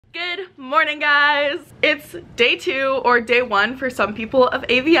Good morning, guys. It's day 2 or day 1 for some people of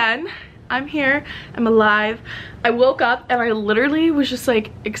AVN. I'm here, I'm alive. I woke up and I literally was just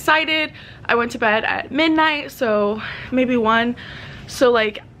like excited. I went to bed at midnight, so maybe 1. So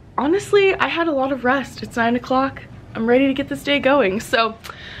like honestly, I had a lot of rest. It's 9 o'clock. I'm ready to get this day going. So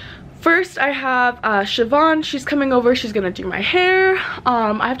first I have Siobhan. She's coming over. She's gonna do my hair.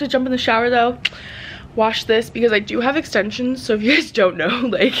 I have to jump in the shower though, wash this because I do have extensions. So if you guys don't know,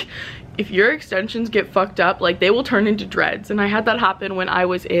 like if your extensions get fucked up, like they will turn into dreads, and I had that happen when I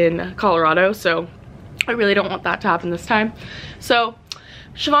was in Colorado, so I really don't want that to happen this time. So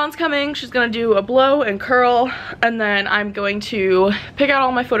Siobhan's coming. She's gonna do a blow and curl, and then I'm going to pick out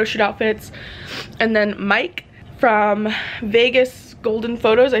all my photo shoot outfits, and then Mike from Vegas Golden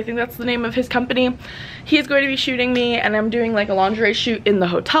Photos, I think that's the name of his company, he's going to be shooting me, and I'm doing like a lingerie shoot in the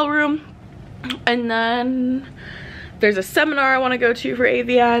hotel room. And then there's a seminar I want to go to for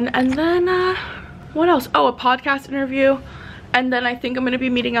AVN, and then what else? Oh, a podcast interview. And then I think I'm going to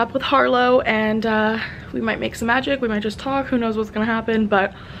be meeting up with Harlow, and we might make some magic. We might just talk. Who knows what's going to happen,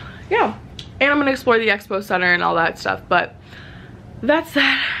 but yeah. And I'm going to explore the Expo Center and all that stuff, but that's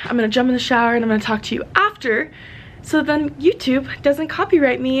that. I'm going to jump in the shower and I'm going to talk to you after, so then YouTube doesn't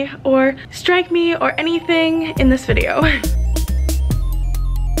copyright me or strike me or anything in this video.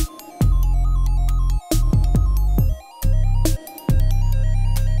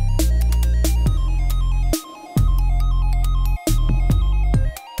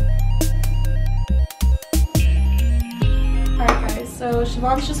 So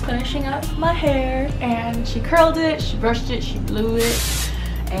Siobhan's just finishing up my hair, and she curled it, she brushed it, she blew it,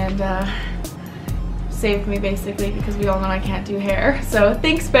 and saved me basically, because we all know I can't do hair. So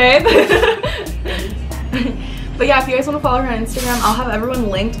thanks, babe. But yeah, if you guys want to follow her on Instagram, I'll have everyone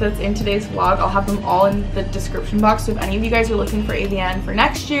linked that's in today's vlog. I'll have them all in the description box. So if any of you guys are looking for AVN for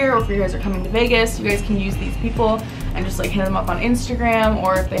next year, or if you guys are coming to Vegas, you guys can use these people and just like hit them up on Instagram,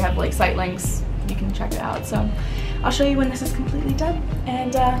 or if they have like site links, you can check it out. So I'll show you when this is completely done.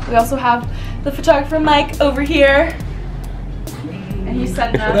 And we also have the photographer Mike over here, and he's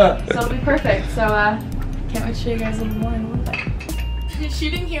setting up, so it'll be perfect. So can't wait to show you guys a little more in a little bit. You're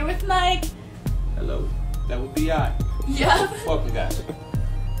shooting here with Mike. Hello, that would be I. Yeah. Fuck the guy.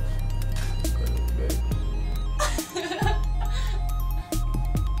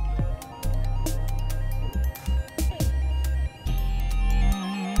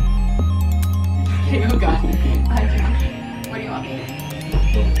 Oh god. What do you want me to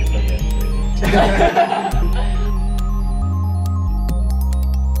do?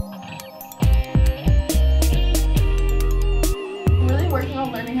 I'm really working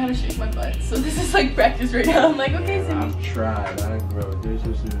on learning how to shake my butt, so this is like practice right now. I'm like, okay, Cindy. I've tried. Bro, this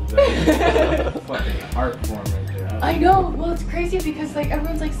is a fucking art form right there. I know. Well, it's crazy because like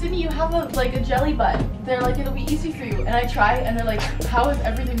everyone's like, Sydney, you have a jelly butt. They're like, it'll be easy for you. And I try, and they're like, how is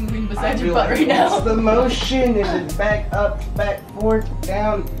everything moving besides your butt right now? What's the motion? Is it back up, back forth,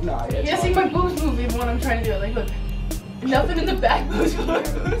 down? No, it's yeah, see my boobs move even when I'm trying to do it. Like, look, nothing in the back moves. This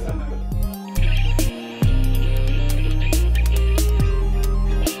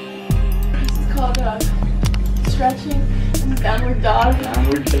is called stretching and downward dog.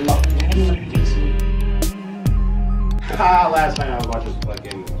 Downward dog. Last night I was watching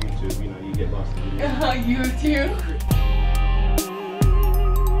fucking YouTube, you know, you get lost in YouTube. YouTube?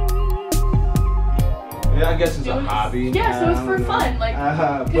 Yeah, I guess it's a hobby. Yeah, so it's for fun, like.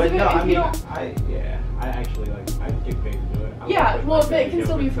 But no, I mean, I actually like, I get paid to do it. Yeah, well, it can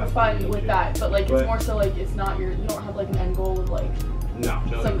still be for fun with that, but like it's more so like it's not you don't have like an end goal of like. No,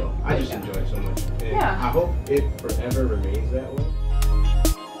 I just enjoy it so much. And yeah. I hope it forever remains that way.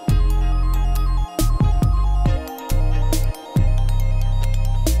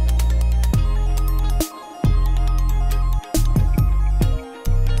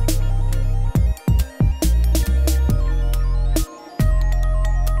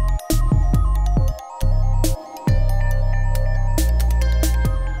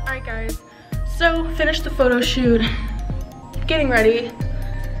 So, finished the photo shoot, getting ready.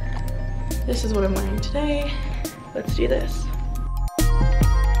 This is what I'm wearing today. Let's do this.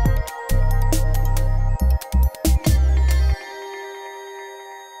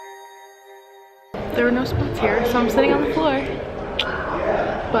 There were no spots here, so I'm sitting on the floor.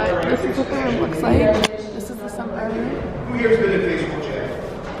 But this is what the room looks like. This is the summer room.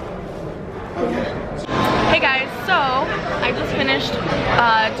 Hey guys, so I just finished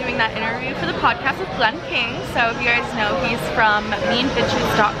doing that interview for the podcast with Glenn King. So if you guys know, he's from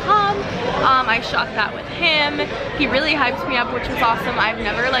meanbitches.com. I shot that with him. He really hyped me up, which was awesome. I've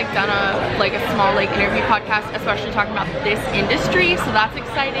never like done a small like interview podcast, especially talking about this industry, so that's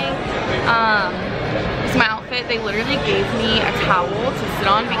exciting. This is my outfit. They literally gave me a towel to sit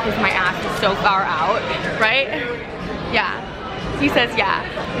on because my ass is so far out, right? Yeah. He says yeah.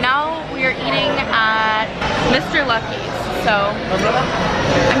 Now we are eating at Mr. Lucky's. So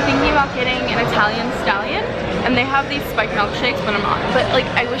I'm thinking about getting an Italian stallion, and they have these spiked milkshakes, but I'm not. But like,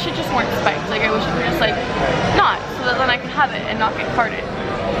 I wish it just weren't spiked. Like, I wish it were just like not, so that then I can have it and not get carded.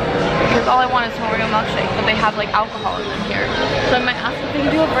 Because all I want is an Oreo milkshake, but they have like alcohol in them here. So I might ask if they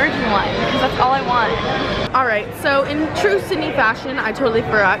can do a virgin one, because that's all I want. Alright, so in true Sydney fashion, I totally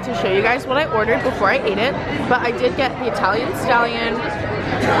forgot to show you guys what I ordered before I ate it. But I did get the Italian stallion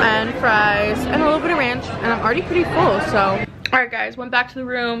and fries and a little bit of ranch, and I'm already pretty full, so. Alright guys, went back to the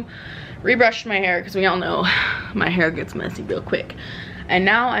room, rebrushed my hair, because we all know my hair gets messy real quick. And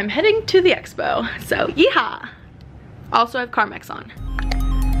now I'm heading to the expo, so yeehaw! Also I have Carmex on.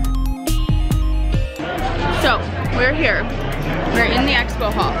 So, we're here. We're in the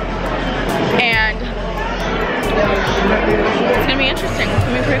expo hall. And it's gonna be interesting. It's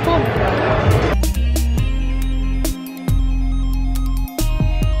gonna be pretty cool.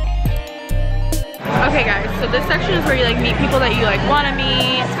 Okay guys, so this section is where you like meet people that you like wanna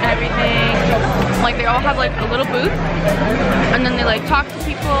meet and everything. Like they all have like a little booth, and then they like talk to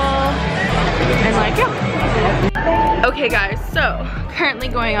people and like, yeah. Okay guys, so currently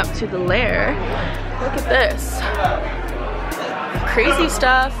going up to the lair. Look at this. Crazy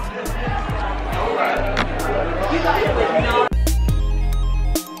stuff.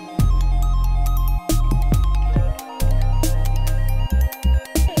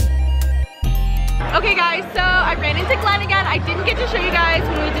 Okay guys, so I ran into Glenn again. I didn't get to show you guys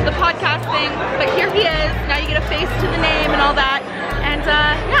when we did the podcast thing, but here he is. Now you get a face to the name and all that. And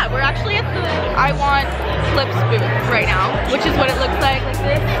yeah, we're actually at the I Want Flips booth right now, which is what it looks like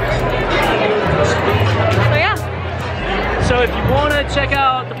this. So yeah. So if you want to check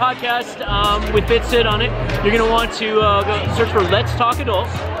out the podcast with BitSid on it, you're going to want to go search for Let's Talk Adult,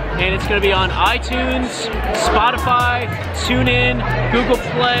 and it's going to be on iTunes, Spotify, TuneIn, Google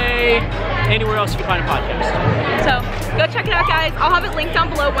Play, anywhere else you can find a podcast. So go check it out guys. I'll have it linked down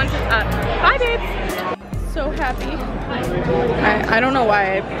below once it's up. Bye babes! So happy. I don't know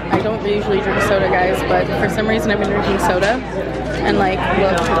why I don't usually drink soda guys, but for some reason I've been drinking soda. And like,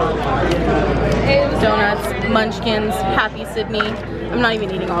 look, donuts, munchkins, Happy Sydney. I'm not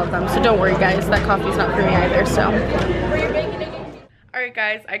even eating all of them, so don't worry guys, that coffee's not for me either, so. Alright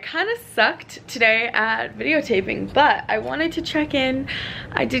guys, I kind of sucked today at videotaping, but I wanted to check in.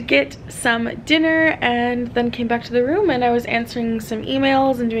 I did get some dinner and then came back to the room, and I was answering some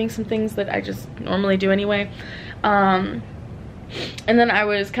emails and doing some things that I just normally do anyway. And then I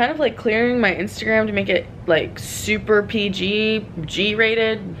was kind of like clearing my Instagram to make it like super PG,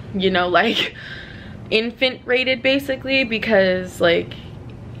 G-rated, you know, like infant rated basically, because like,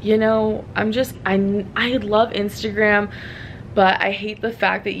 you know, I love Instagram, but I hate the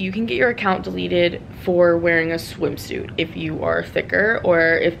fact that you can get your account deleted for wearing a swimsuit if you are thicker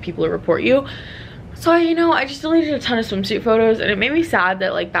or if people report you. So, you know, I just deleted a ton of swimsuit photos, and it made me sad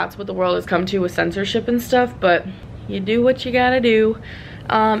that like that's what the world has come to with censorship and stuff, but you do what you gotta do.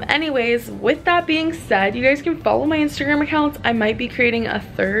 Anyways, with that being said, you guys can follow my Instagram accounts. I might be creating a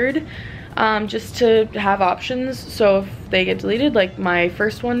third just to have options, so if they get deleted like my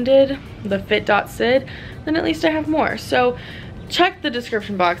first one did, the fit.sid, then at least I have more. So check the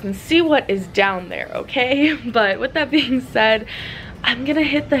description box and see what is down there, okay? But with that being said, I'm gonna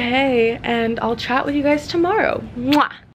hit the hay and I'll chat with you guys tomorrow. Mwah!